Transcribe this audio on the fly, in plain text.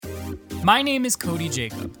My name is Cody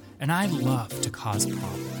Jacob, and I love to cause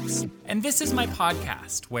problems. And this is my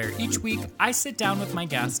podcast, where each week I sit down with my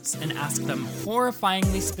guests and ask them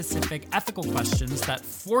horrifyingly specific ethical questions that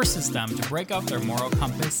forces them to break out their moral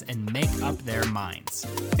compass and make up their minds.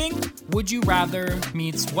 Think Would You Rather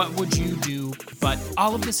meets What Would You Do, but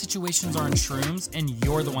all of the situations are in shrooms, and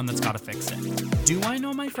you're the one that's got to fix it. Do I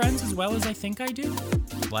know my friends as well as I think I do?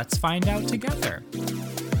 Let's find out together.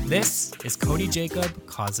 This is Cody Jacob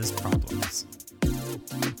Causes Problems.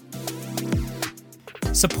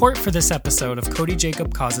 Support for this episode of Cody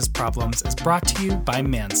Jacob Causes Problems is brought to you by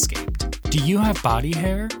Manscaped. Do you have body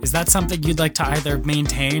hair? Is that something you'd like to either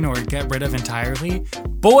maintain or get rid of entirely?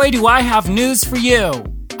 Boy, do I have news for you!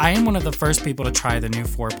 I am one of the first people to try the new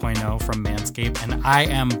 4.0 from Manscaped, and I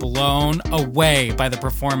am blown away by the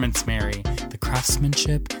performance, Mary. The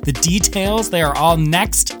craftsmanship, the details, they are all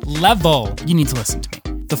next level. You need to listen to me.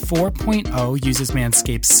 The 4.0 uses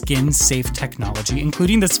Manscaped's skin-safe technology,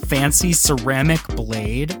 including this fancy ceramic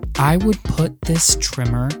blade. I would put this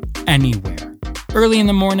trimmer anywhere. Early in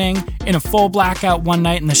the morning, in a full blackout one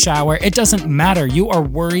night in the shower, it doesn't matter. You are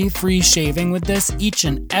worry-free shaving with this each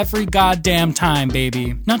and every goddamn time,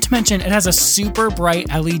 baby. Not to mention, it has a super bright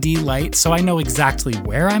LED light, so I know exactly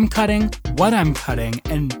where I'm cutting, what I'm cutting,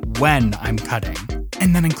 and when I'm cutting.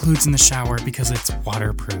 And that includes in the shower because it's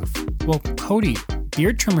waterproof. Well, Cody,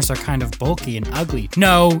 beard trimmers are kind of bulky and ugly.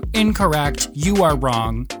 No, incorrect. You are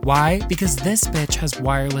wrong. Why? Because this bitch has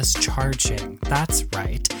wireless charging. That's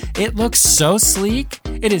right. It looks so sleek.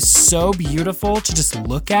 It is so beautiful to just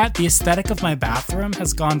look at. The aesthetic of my bathroom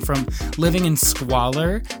has gone from living in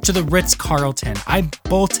squalor to the Ritz-Carlton. I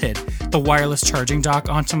bolted the wireless charging dock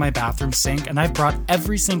onto my bathroom sink, and I've brought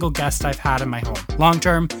every single guest I've had in my home.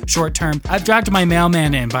 Long-term, short-term, I've dragged my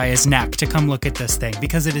mailman in by his neck to come look at this thing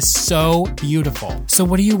because it is so beautiful. So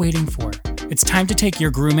what are you waiting for? It's time to take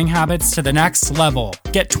your grooming habits to the next level.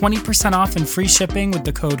 Get 20% off and free shipping with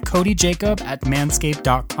the code CodyJacob at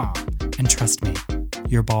manscaped.com. And trust me,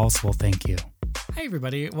 your balls will thank you. Hi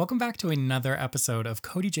everybody, welcome back to another episode of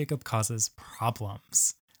Cody Jacob Causes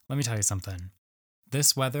Problems. Let me tell you something.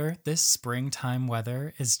 This weather, this springtime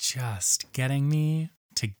weather is just getting me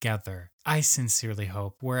together. I sincerely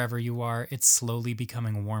hope wherever you are, it's slowly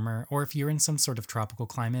becoming warmer, or if you're in some sort of tropical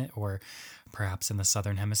climate, or perhaps in the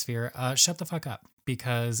southern hemisphere, shut the fuck up,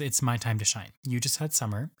 because it's my time to shine. You just had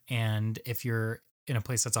summer, and if you're in a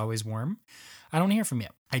place that's always warm, I don't hear from you.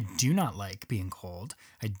 I do not like being cold.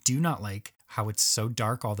 I do not like how it's so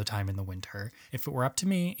dark all the time in the winter. If it were up to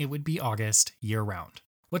me, it would be August year round.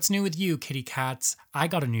 What's new with you, kitty cats? I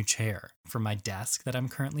got a new chair for my desk that I'm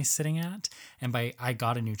currently sitting at. And by I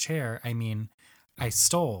got a new chair, I mean I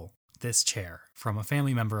stole this chair from a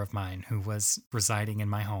family member of mine who was residing in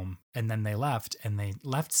my home. And then they left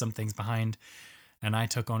some things behind, and I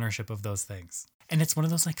took ownership of those things. And it's one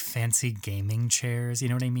of those like fancy gaming chairs, you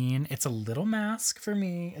know what I mean? It's a little mask for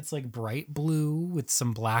me. It's like bright blue with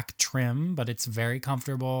some black trim, but it's very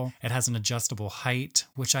comfortable. It has an adjustable height,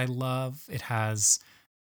 which I love. It has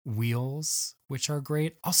wheels, which are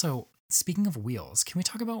great. Also, speaking of wheels, can we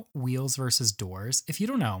talk about wheels versus doors? If you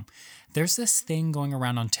don't know, there's this thing going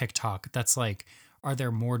around on TikTok that's like, are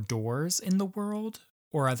there more doors in the world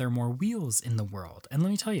or are there more wheels in the world? And let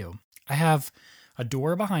me tell you, I have a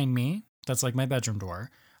door behind me that's like my bedroom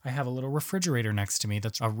door. I have a little refrigerator next to me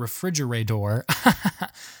that's a refrigerator.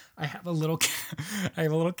 I have a little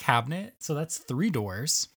cabinet, so that's 3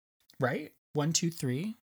 doors, right? 1, 2,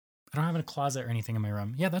 3. I don't have a closet or anything in my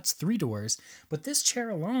room. Yeah, that's 3 doors. But this chair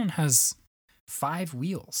alone has 5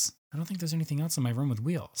 wheels. I don't think there's anything else in my room with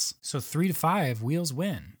wheels. So 3 to 5 wheels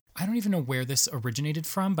win. I don't even know where this originated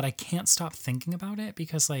from, but I can't stop thinking about it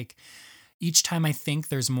because like each time I think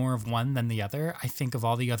there's more of one than the other, I think of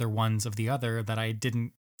all the other ones of the other that I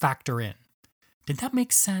didn't factor in. Did that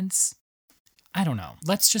make sense? I don't know.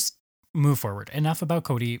 Let's just move forward. Enough about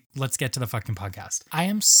Cody. Let's get to the fucking podcast. I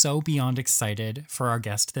am so beyond excited for our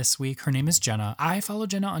guest this week. Her name is Jenna. I followed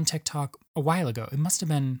Jenna on TikTok a while ago. It must have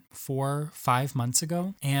been 4-5 months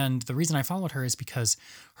ago. And the reason I followed her is because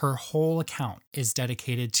her whole account is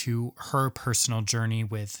dedicated to her personal journey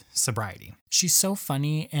with sobriety. She's so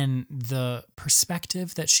funny, and the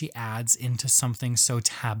perspective that she adds into something so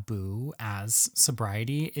taboo as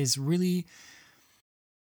sobriety is really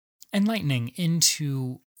enlightening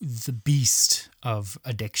into the beast of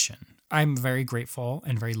addiction. I'm very grateful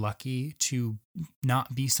and very lucky to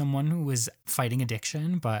not be someone who is fighting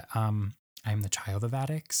addiction, but I'm the child of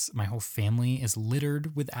addicts. My whole family is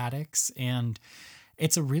littered with addicts, and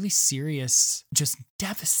it's a really serious, just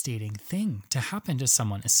devastating thing to happen to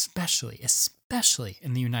someone, especially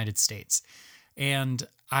in the United States. And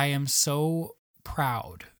I am so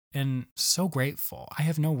proud and so grateful. I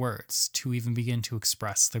have no words to even begin to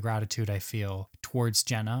express the gratitude I feel towards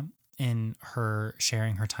Jenna in her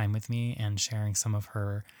sharing her time with me and sharing some of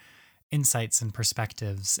her insights and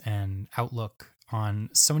perspectives and outlook on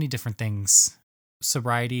so many different things,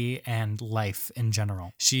 sobriety and life in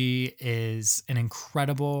general. She is an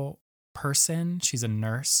incredible person. She's a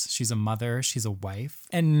nurse, she's a mother, she's a wife,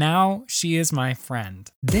 and now she is my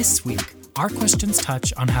friend. This week, our questions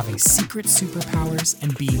touch on having secret superpowers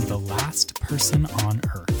and being the last person on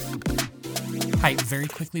Earth. Hi, very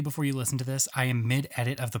quickly before you listen to this, I am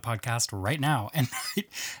mid-edit of the podcast right now, and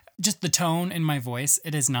just the tone in my voice,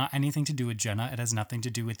 it has not anything to do with Jenna. It has nothing to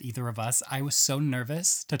do with either of us. I was so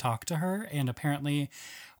nervous to talk to her, and apparently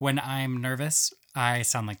when I'm nervous, I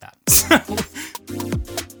sound like that.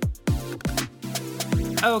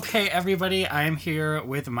 Okay, everybody, I am here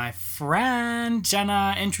with my friend,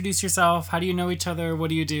 Jenna. Introduce yourself. How do you know each other? What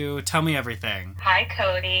do you do? Tell me everything. Hi,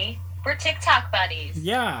 Cody. We're TikTok buddies.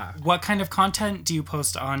 Yeah. What kind of content do you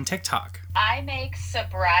post on TikTok? I make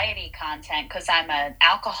sobriety content because I'm an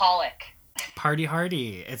alcoholic. Party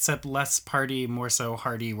hardy, except less party, more so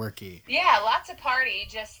hardy worky. Yeah, lots of party,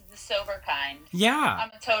 just the sober kind. Yeah. I'm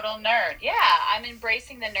a total nerd. Yeah, I'm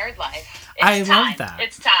embracing the nerd life. I love that.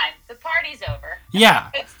 It's time. The party's over. Yeah.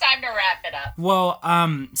 It's time to wrap it up. Well,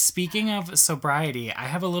 speaking of sobriety, I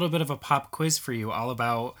have a little bit of a pop quiz for you all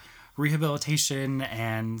about rehabilitation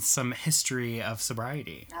and some history of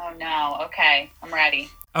sobriety. Oh, no. Okay, I'm ready.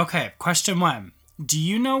 Okay, question 1. Do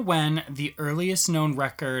you know when the earliest known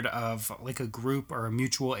record of like a group or a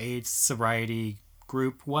mutual aid sobriety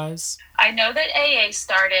group was? I know that AA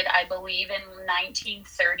started, I believe, in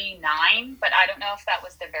 1939, but I don't know if that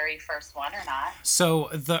was the very first one or not. So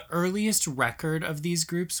the earliest record of these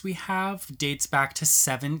groups we have dates back to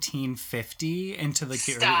 1750 into like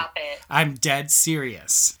the Stop it. I'm dead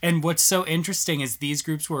serious. And what's so interesting is these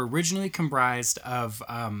groups were originally comprised of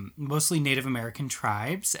mostly Native American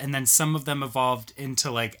tribes, and then some of them evolved into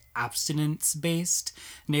like abstinence-based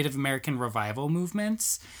Native American revival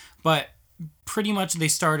movements. But pretty much they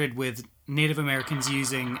started with Native Americans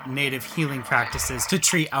using native healing practices to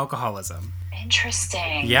treat alcoholism.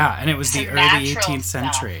 Interesting. Yeah, and it was the early 18th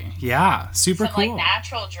century. Yeah, super cool. Like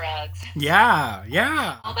natural drugs.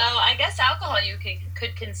 Yeah. Although I guess alcohol you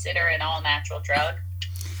could consider an all-natural drug.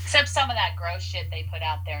 Except some of that gross shit they put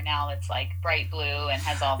out there now that's like bright blue and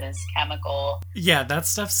has all this chemical. Yeah, that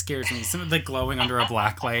stuff scares me. Some of the glowing under a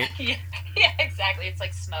black light. Yeah, exactly. It's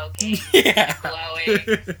like smoking. Yeah.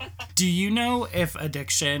 Glowing. Do you know if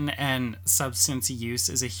addiction and substance use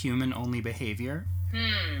is a human-only behavior?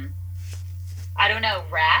 I don't know.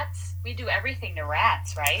 Rats? We do everything to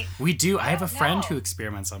rats, right? We do. I have a friend who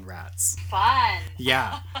experiments on rats. Fun.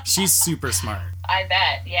 Yeah. She's super smart. I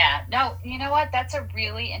bet. Yeah. No, you know what? That's a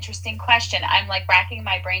really interesting question. I'm like racking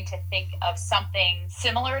my brain to think of something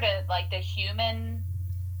similar to like the human.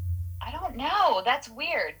 I don't know. That's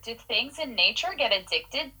weird. Do things in nature get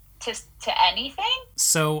addicted to anything?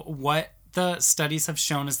 So what the studies have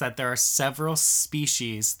shown is that there are several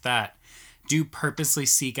species that do purposely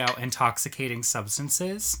seek out intoxicating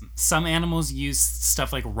substances. Some animals use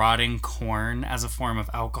stuff like rotting corn as a form of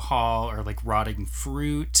alcohol or like rotting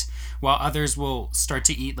fruit, while others will start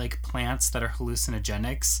to eat like plants that are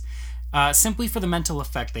hallucinogenics, simply for the mental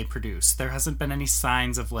effect they produce. There hasn't been any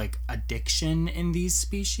signs of like addiction in these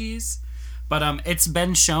species, but it's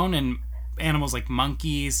been shown in animals like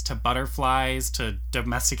monkeys to butterflies to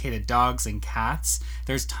domesticated dogs and cats.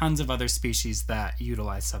 There's tons of other species that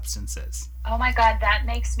utilize substances. Oh my God, that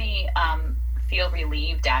makes me feel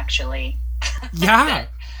relieved, actually. Yeah.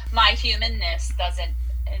 My humanness doesn't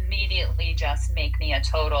immediately just make me a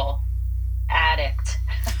total addict.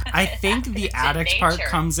 I think the addict part nature.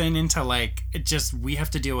 comes into like, we have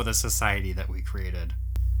to deal with a society that we created.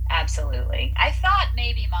 Absolutely. I thought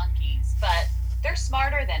maybe monkeys, but they're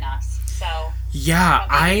smarter than us. So yeah,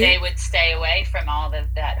 they would stay away from all of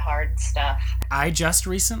that hard stuff. I just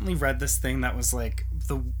recently read this thing that was like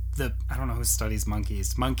the I don't know who studies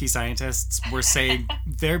monkeys. Monkey scientists were saying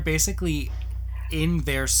they're basically in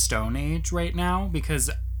their stone age right now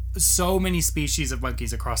because so many species of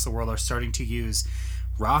monkeys across the world are starting to use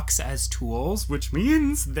rocks as tools, which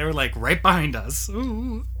means they're like right behind us.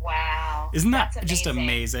 Ooh. Wow. Isn't that just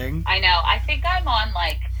amazing? I know. I think I'm on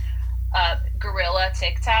like gorilla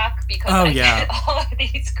TikTok because I get all of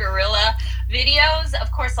these gorilla videos.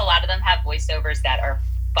 Of course, a lot of them have voiceovers that are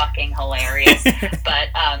fucking hilarious.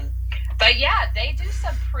 but yeah, they do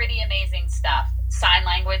some pretty amazing stuff. Sign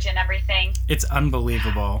language and everything. It's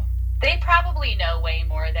unbelievable. They probably know way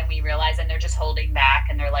more than we realize, and they're just holding back,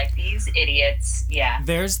 and they're like, these idiots. Yeah.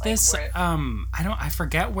 There's this, I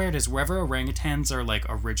forget where it is, wherever orangutans are, like,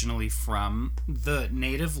 originally from, the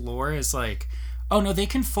native lore is like, oh, no, they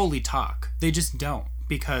can fully talk. They just don't,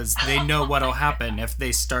 because they know what'll happen if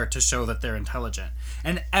they start to show that they're intelligent.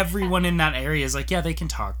 And everyone in that area is like, yeah, they can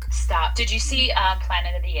talk. Stop. Did you see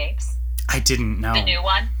Planet of the Apes? I didn't know. The new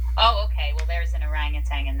one? Oh, okay. Well, there's an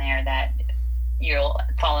orangutan in there that you'll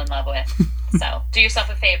fall in love with. So do yourself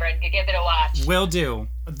a favor and give it a watch. Will do.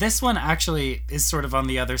 This one actually is sort of on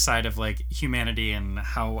the other side of, like, humanity and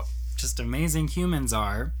how just amazing humans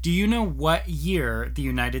are. Do you know what year the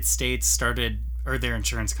United States started, or their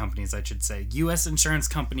insurance companies, I should say, U.S. insurance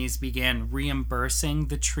companies began reimbursing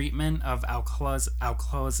the treatment of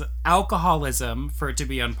alcoholism for it to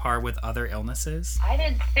be on par with other illnesses? I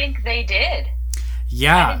didn't think they did.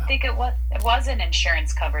 Yeah. I didn't think it was an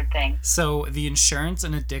insurance-covered thing. So the Insurance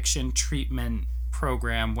and Addiction Treatment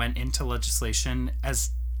Program went into legislation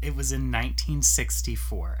as it was in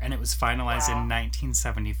 1964, and it was finalized in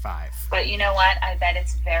 1975. But you know what? I bet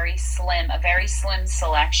it's a very slim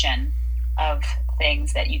selection of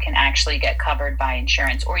things that you can actually get covered by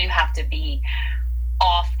insurance, or you have to be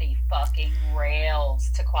off the fucking rails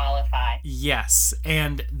to qualify. Yes,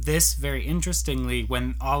 and this, very interestingly,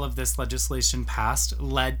 when all of this legislation passed,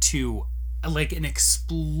 led to like an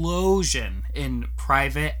explosion in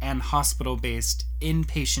private and hospital-based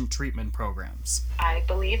inpatient treatment programs. I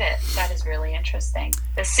believe it. That is really interesting.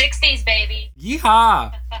 The 60s, baby.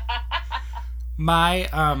 Yeehaw! My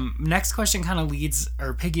next question kind of leads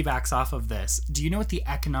or piggybacks off of this. Do you know what the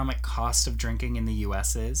economic cost of drinking in the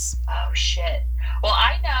U.S. is? Oh, shit. Well,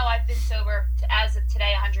 I know I've been sober as of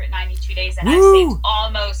today 192 days, and I've saved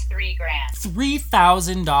almost $3,000.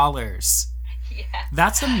 $3,000. Yeah.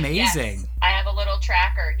 That's amazing. Yes. I have a little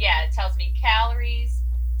tracker. Yeah, it tells me calories,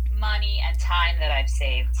 money, and time that I've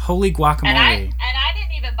saved. Holy guacamole. And I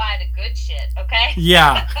didn't even buy the good shit, okay?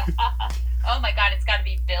 Yeah. Oh my God, it's got to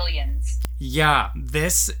be billions. Yeah,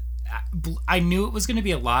 I knew it was going to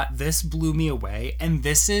be a lot. This blew me away, and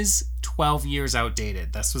this is 12 years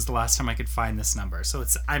outdated. This was the last time I could find this number, so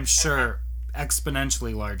it's, I'm sure,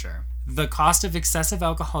 exponentially larger. The cost of excessive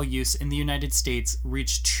alcohol use in the United States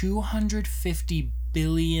reached $250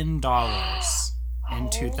 billion in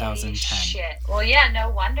 2010. Shit. Well, yeah, no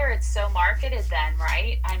wonder it's so marketed then,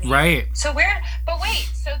 right? I mean, right. So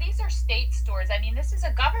so these are state stores. I mean, this is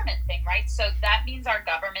a government thing, right? So that means our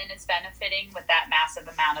government is benefiting with that massive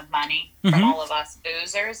amount of money from all of us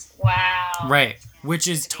boozers. Wow. Right. Which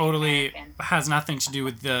is totally has nothing to do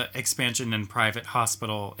with the expansion in private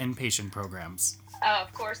hospital inpatient programs. Oh,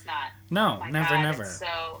 of course not. No, oh never. So,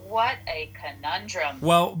 what a conundrum.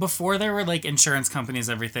 Well, before there were, like, insurance companies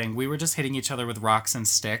and everything, we were just hitting each other with rocks and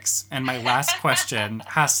sticks. And my last question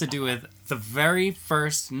has to do with the very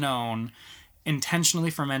first known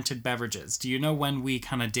intentionally fermented beverages. Do you know when we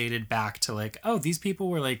kind of dated back to, like, oh, these people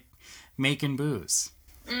were, like, making booze?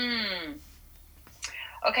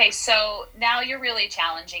 Okay, so now you're really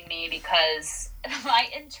challenging me because my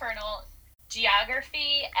internal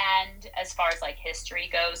geography and as far as like history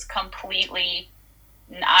goes, completely,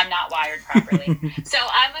 I'm not wired properly. So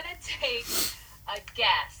I'm going to take a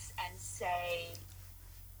guess and say,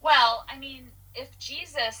 well, I mean, if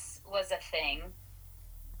Jesus was a thing,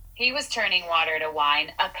 he was turning water to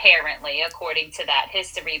wine, apparently, according to that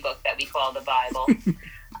history book that we call the Bible.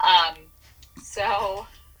 So,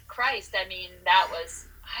 Christ, I mean, that was,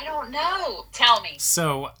 I don't know. Tell me.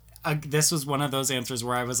 So, this was one of those answers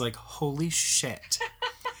where I was like, holy shit.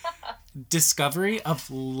 Discovery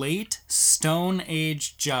of late Stone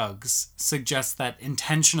Age jugs suggests that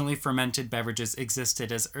intentionally fermented beverages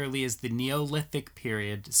existed as early as the Neolithic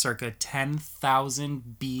period, circa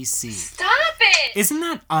 10,000 BC. Stop it! Isn't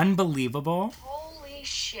that unbelievable? Holy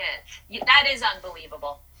shit. That is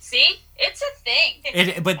unbelievable. See? It's a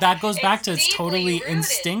thing. But that goes back to it's totally rooted.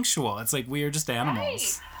 Instinctual. It's like we are just animals.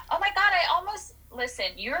 Right. Oh my God, I almost... Listen,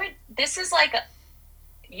 you're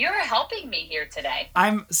helping me here today.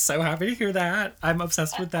 I'm so happy to hear that. I'm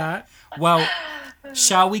obsessed with that. Well,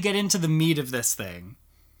 shall we get into the meat of this thing?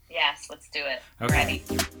 Yes, let's do it. Okay. Ready.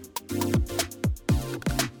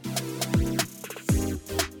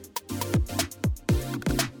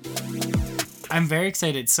 I'm very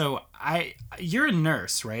excited. So you're a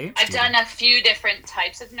nurse, right? I've done a few different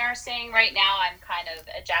types of nursing. Right now, I'm kind of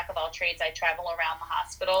a jack of all trades. I travel around the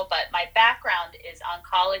hospital, but my background is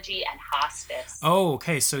oncology and hospice. Oh,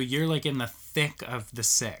 okay. So you're like in the thick of the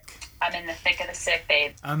sick. I'm in the thick of the sick,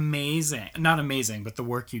 babe. Amazing. Not amazing, but the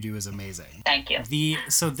work you do is amazing. Thank you.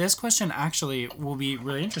 So this question actually will be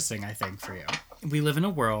really interesting, I think, for you. We live in a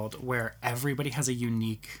world where everybody has a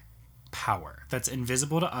unique power that's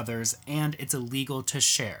invisible to others, and it's illegal to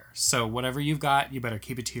share. So whatever you've got, you better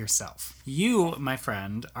keep it to yourself. You, my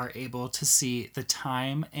friend, are able to see the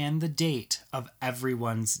time and the date of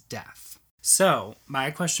everyone's death. So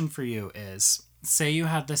my question for you is, say you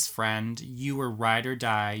had this friend, you were ride or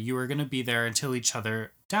die, you were going to be there until each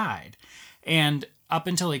other died. And up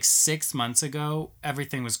until like 6 months ago,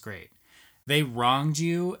 everything was great. They wronged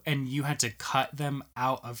you and you had to cut them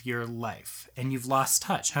out of your life. And you've lost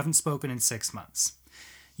touch, haven't spoken in 6 months.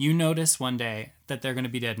 You notice one day that they're going to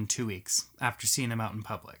be dead in 2 weeks after seeing them out in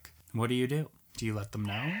public. What do? Do you let them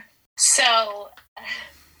know? So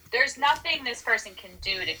there's nothing this person can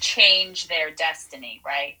do to change their destiny,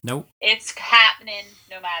 right? Nope. It's happening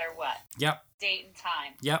no matter what. Yep. Date and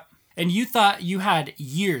time. Yep. And you thought you had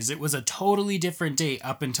years. It was a totally different date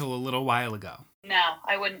up until a little while ago. No,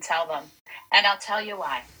 I wouldn't tell them. And I'll tell you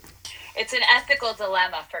why. It's an ethical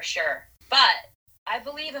dilemma for sure. But I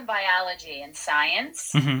believe in biology and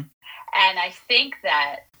science. Mm-hmm. And I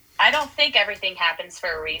don't think everything happens for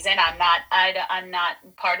a reason. I'm not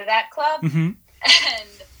part of that club. Mm-hmm. And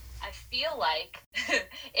I feel like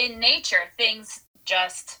in nature, things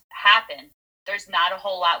just happen. There's not a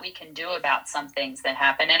whole lot we can do about some things that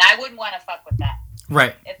happen. And I wouldn't want to fuck with that.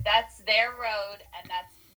 Right. If that's their road, and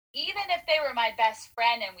that's, even if they were my best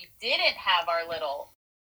friend and we didn't have our little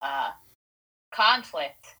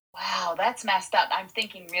conflict, wow, that's messed up. I'm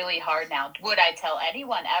thinking really hard now. Would I tell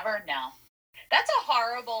anyone ever? No. That's a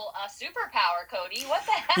horrible superpower, Cody. What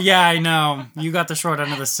the heck? Yeah, I know. You got the short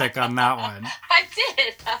end of the stick on that one. I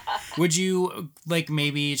did. Would you, like,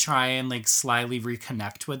 maybe try and, like, slyly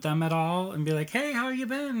reconnect with them at all? And be like, hey, how you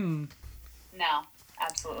been? No,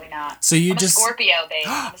 absolutely not. So you I'm just... a Scorpio, babe.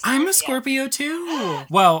 I'm a Scorpio, too.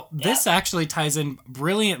 Well, this actually ties in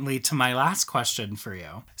brilliantly to my last question for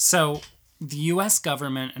you. So the U.S.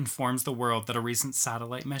 government informs the world that a recent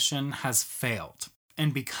satellite mission has failed.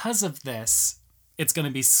 And because of this, it's going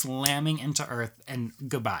to be slamming into Earth and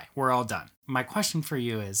goodbye. We're all done. My question for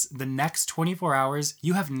you is, the next 24 hours,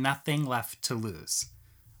 you have nothing left to lose.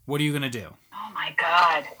 What are you going to do? Oh, my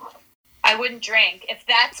God. I wouldn't drink if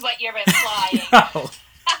that's what you're implying. No.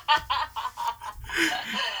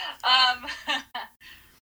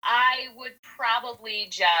 I would probably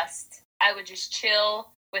just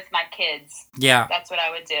chill with my kids. Yeah. That's what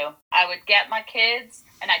I would do. I would get my kids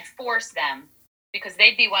and I'd force them, because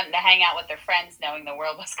they'd be wanting to hang out with their friends knowing the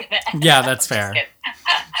world was going to end. Yeah, that's fair.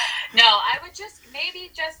 No, I would just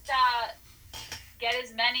get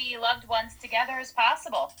as many loved ones together as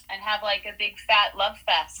possible and have like a big fat love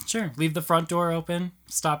fest. Sure. Leave the front door open.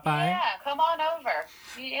 Stop by. Yeah, come on over.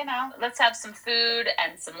 You know, let's have some food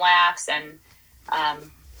and some laughs and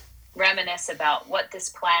reminisce about what this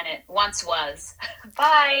planet once was.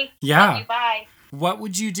 Bye. Yeah. Love you, bye. What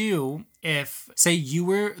would you do if, say, you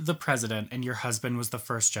were the president and your husband was the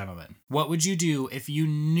first gentleman? What would you do if you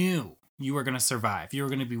knew you were going to survive? You were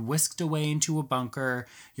going to be whisked away into a bunker,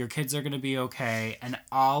 your kids are going to be okay, and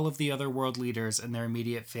all of the other world leaders and their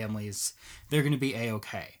immediate families, they're going to be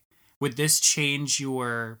A-okay. Would this change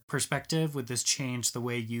your perspective? Would this change the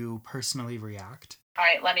way you personally react? All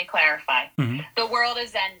right, let me clarify. Mm-hmm. The world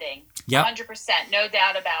is ending. Yep. 100%, no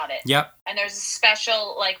doubt about it. Yep. And there's a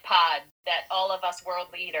special pod that all of us world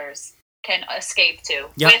leaders can escape to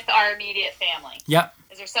with our immediate family. Yep.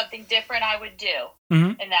 Is there something different I would do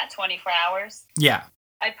in that 24 hours? Yeah.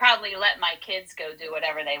 I'd probably let my kids go do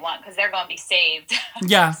whatever they want because they're going to be saved.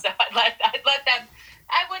 Yeah. So I'd let them.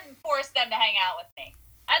 I wouldn't force them to hang out with me.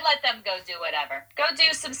 I'd let them go do whatever. Go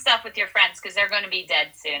do some stuff with your friends because they're going to be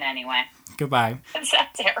dead soon anyway. Goodbye. Is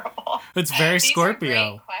that terrible? It's very These Scorpio.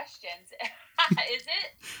 Are great questions. Is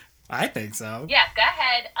it? I think so. Yeah, go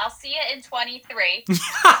ahead. I'll see you in 23.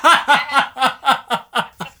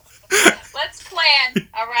 Let's plan,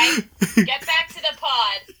 all right? Get back to the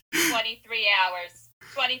pod. 23 hours.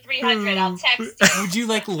 2300. I'll text you. Would you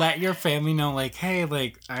let your family know,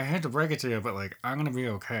 hey, I had to break it to you, but I'm going to be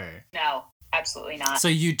okay? No. Absolutely not. So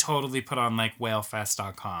you totally put on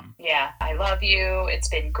whalefest.com. Yeah, I love you. It's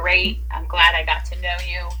been great. I'm glad I got to know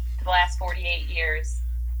you for the last 48 years.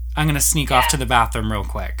 I'm going to sneak off to the bathroom real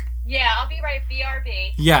quick. Yeah, I'll be right.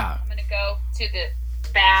 BRB. Yeah. I'm going to go to the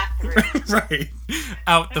bathroom. Right.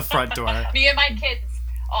 Out the front door. Me and my kids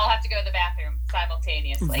all have to go to the bathroom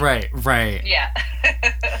simultaneously. Right. Yeah.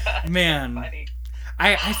 Man. Funny.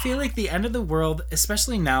 I feel like the end of the world,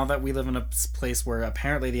 especially now that we live in a place where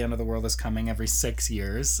apparently the end of the world is coming every 6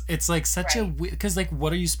 years, it's such a... Because,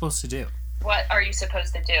 what are you supposed to do? What are you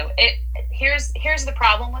supposed to do? Here's the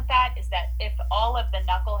problem with that, is that if all of the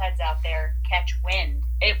knuckleheads out there catch wind,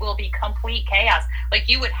 it will be complete chaos. Like,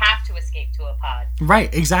 you would have to escape to a pod.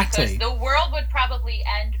 Right, exactly. Because the world would probably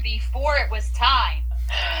end before it was time.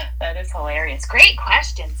 That is hilarious. Great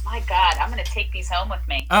questions. My God, I'm going to take these home with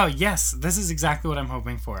me. Oh, yes. This is exactly what I'm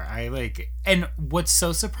hoping for. And what's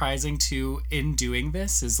so surprising, too, in doing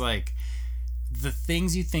this is, like, the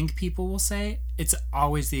things you think people will say, it's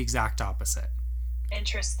always the exact opposite.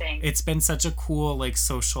 Interesting. It's been such a cool, like,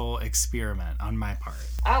 social experiment on my part.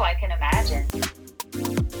 Oh, I can imagine.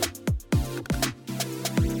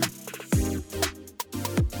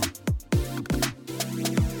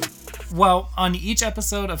 Well, on each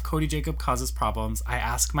episode of Cody Jacob Causes Problems, I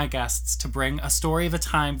ask my guests to bring a story of a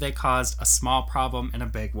time they caused a small problem in a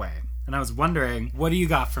big way. And I was wondering, what do you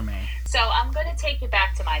got for me? So I'm going to take you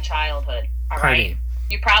back to my childhood, all Party. right?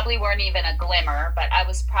 You probably weren't even a glimmer, but I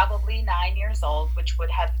was probably 9 years old, which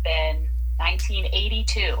would have been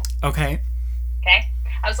 1982. Okay. Okay?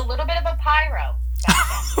 I was a little bit of a pyro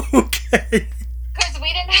back then. Okay. Because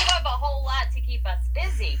we didn't have a whole lot to keep us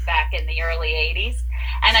busy back in the early 80s.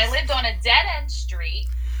 And I lived on a dead-end street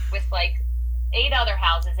with, like, 8 other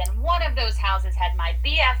houses. And one of those houses had my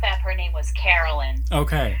BFF. Her name was Carolyn.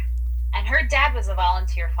 Okay. And her dad was a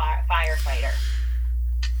volunteer firefighter.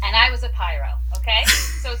 And I was a pyro, okay?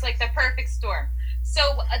 So it's like the perfect storm. So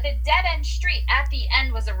the dead-end street, at the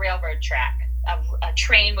end was a railroad track. A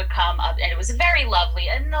train would come up, and it was very lovely.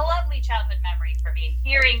 And a lovely childhood memory for me,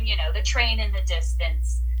 hearing, the train in the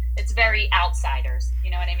distance. It's very Outsiders,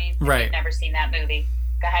 you know what I mean? Right. If you've never seen that movie,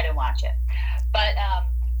 go ahead and watch it. But,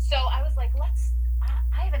 so I was like,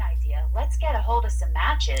 I have an idea. Let's get a hold of some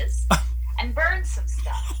matches and burn some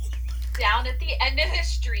stuff down at the end of the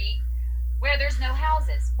street where there's no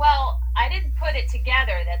houses. Well, I didn't put it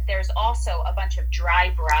together that there's also a bunch of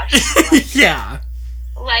dry brush yeah.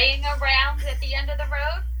 laying around at the end of the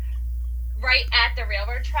road, right at the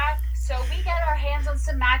railroad track. So we get our hands on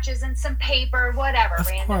some matches and some paper, whatever, of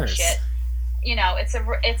random course. shit.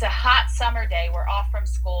 It's a hot summer day. We're off from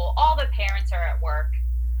school. All the parents are at work,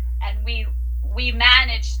 and we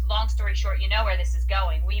managed. Long story short, you know where this is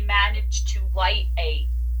going. We managed to light a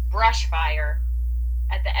brush fire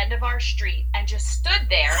at the end of our street and just stood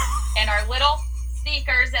there in our little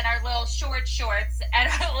sneakers and our little short shorts and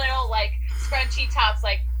our little, like, scrunchy tops,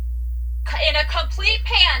 like, in a complete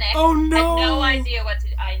panic. Oh, no. Had no idea what to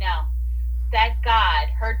do. I know. Thank God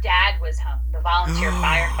her dad was home, the volunteer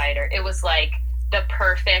firefighter. It was like the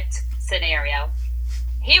perfect scenario.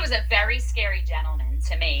 He was a very scary gentleman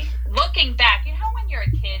to me. Looking back, when you're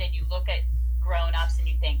a kid and you look at grown-ups and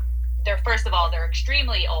you think, first of all, they're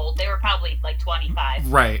extremely old. They were probably like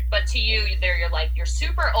 25. Right. But to you, you're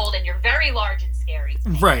super old and you're very large and scary.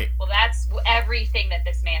 Right. Well, that's everything that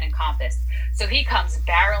this man encompassed. So he comes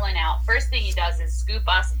barreling out. First thing he does is scoop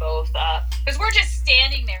us both up. Because we're just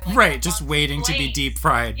standing there. Like, right, just waiting to be deep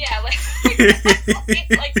fried. Yeah, like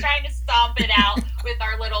trying to stomp it out with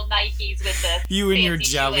our little Nikes with the You and your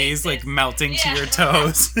jellies, like, melting to your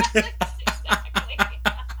toes. Exactly.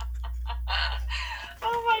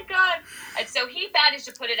 Oh, my God. And so he managed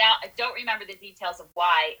to put it out. I don't remember the details of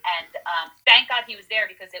why. And thank God he was there,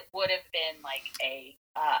 because it would have been like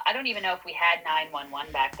I don't even know if we had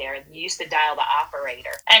 911 back there. You used to dial the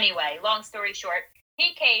operator. Anyway, long story short,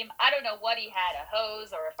 he came. I don't know what he had, a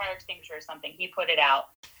hose or a fire extinguisher or something. He put it out.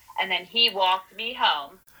 And then he walked me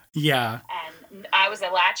home. Yeah. And I was a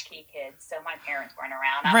latchkey kid, so my parents weren't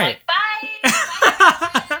around. I'm right. like, bye.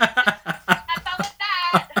 Have fun with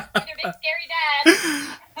that. Your big scary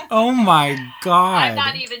dad. Oh my God. I'm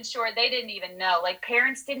not even sure. They didn't even know. Like,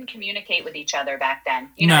 parents didn't communicate with each other back then.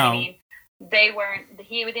 You know what I mean?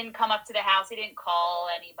 He didn't come up to the house. He didn't call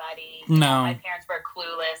anybody. No. My parents were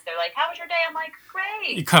clueless. They're like, how was your day? I'm like,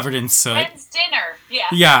 great. You covered in soot. When's dinner? Yeah.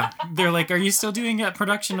 Yeah. They're like, are you still doing a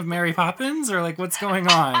production of Mary Poppins? Or, like, what's going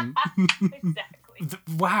on? Exactly.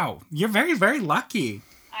 Wow. You're very, very lucky.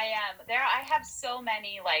 I am. I have so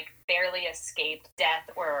many, like, barely escaped death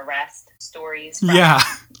or arrest stories from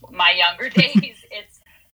my younger days. It's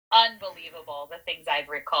unbelievable, the things I've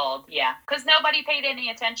recalled. Yeah. Because nobody paid any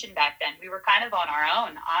attention back then. We were kind of on our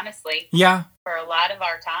own, honestly. Yeah. For a lot of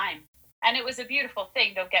our time. And it was a beautiful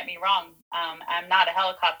thing, don't get me wrong. I'm not a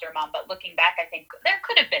helicopter mom, but looking back, I think there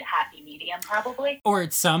could have been happy medium, probably. Or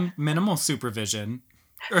it's some minimal supervision.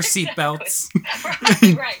 Or seat belts.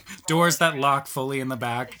 Right. Doors that lock fully in the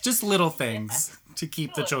back. Just little things to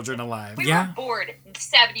keep the children alive. We were bored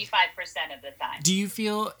 75% of the time. Do you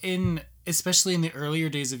feel especially in the earlier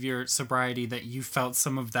days of your sobriety, that you felt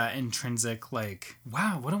some of that intrinsic, like,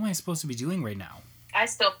 wow, what am I supposed to be doing right now? I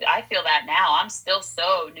feel that now. I'm still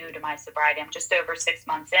so new to my sobriety. I'm just over 6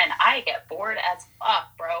 months in. I get bored as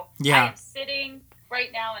fuck, bro. Yeah. I am sitting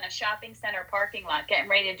right now in a shopping center parking lot getting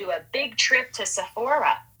ready to do a big trip to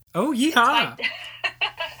Sephora. Oh, yeah.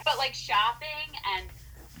 But like shopping and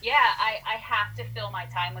I have to fill my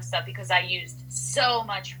time with stuff because I used so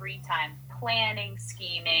much free time planning,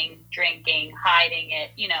 scheming, drinking, hiding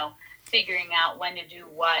it, figuring out when to do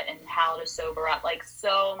what and how to sober up, like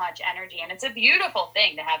so much energy. And it's a beautiful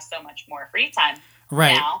thing to have so much more free time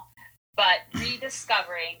now. But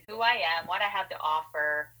rediscovering who I am, what I have to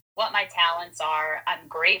offer, what my talents are. I'm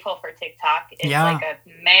grateful for TikTok. It's like a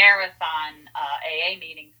marathon AA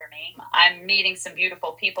meeting for me. I'm meeting some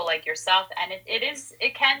beautiful people like yourself, and it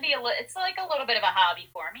can be it's like a little bit of a hobby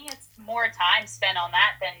for me. It's more time spent on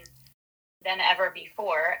that than ever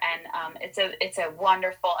before, and it's a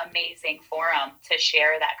wonderful, amazing forum to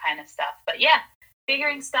share that kind of stuff. But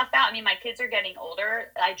figuring stuff out. I mean, my kids are getting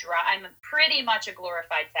older. I'm pretty much a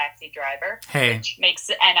glorified taxi driver. Hey. And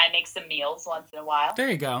I make some meals once in a while. There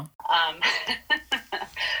you go.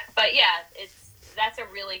 But that's a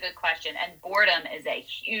really good question. And boredom is a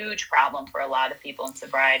huge problem for a lot of people in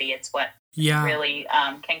sobriety. It's what really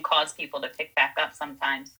can cause people to pick back up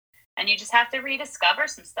sometimes. And you just have to rediscover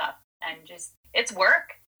some stuff. And it's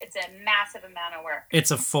work. It's a massive amount of work.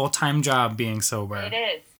 It's a full-time job being sober. It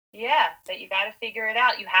is. Yeah, but you got to figure it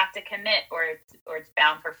out. You have to commit, or it's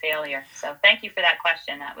bound for failure. So, thank you for that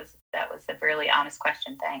question. That was a really honest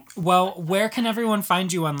question. Thanks. Well, where can everyone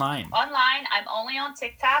find you online? Online, I'm only on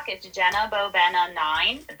TikTok. It's Jenna Bobena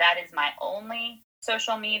 9. That is my only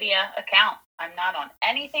social media account. I'm not on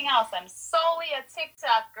anything else. I'm solely a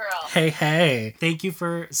TikTok girl. Hey. Thank you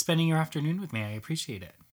for spending your afternoon with me. I appreciate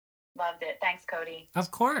it. Loved it. Thanks, Cody.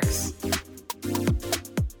 Of course.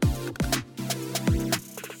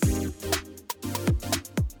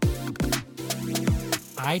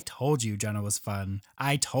 I told you Jenna was fun.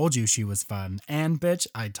 I told you she was fun. And bitch,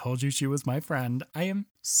 I told you she was my friend. I'm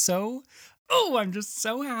just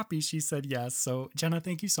so happy she said yes. So Jenna,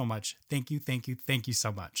 thank you so much. Thank you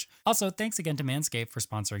so much. Also, thanks again to Manscaped for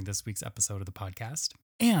sponsoring this week's episode of the podcast.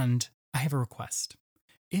 And I have a request.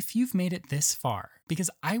 If you've made it this far,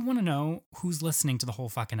 because I want to know who's listening to the whole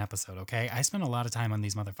fucking episode, okay? I spent a lot of time on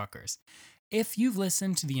these motherfuckers. If you've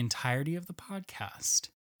listened to the entirety of the podcast,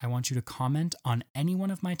 I want you to comment on any one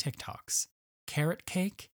of my TikToks. Carrot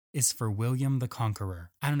cake is for William the Conqueror.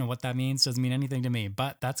 I don't know what that means. Doesn't mean anything to me,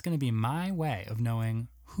 but that's going to be my way of knowing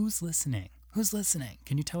who's listening. Who's listening?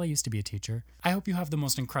 Can you tell I used to be a teacher? I hope you have the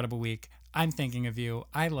most incredible week. I'm thinking of you.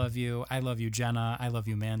 I love you. I love you, Jenna. I love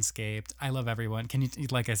you, Manscaped. I love everyone. Can you,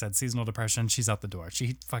 like I said, seasonal depression, she's out the door.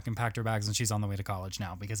 She fucking packed her bags and she's on the way to college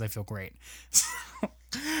now because I feel great. So,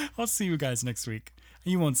 I'll see you guys next week.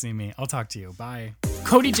 You won't see me. I'll talk to you. Bye.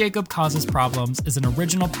 Cody Jacob Causes Problems is an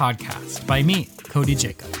original podcast by me, Cody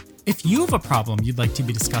Jacob. If you have a problem you'd like to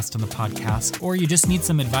be discussed on the podcast, or you just need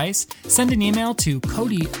some advice, send an email to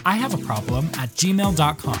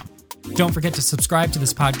CodyIHaveAProblem@gmail.com. Don't forget to subscribe to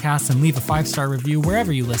this podcast and leave a 5-star review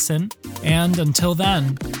wherever you listen. And until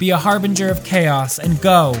then, be a harbinger of chaos and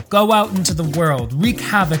go out into the world, wreak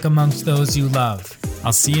havoc amongst those you love.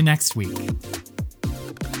 I'll see you next week.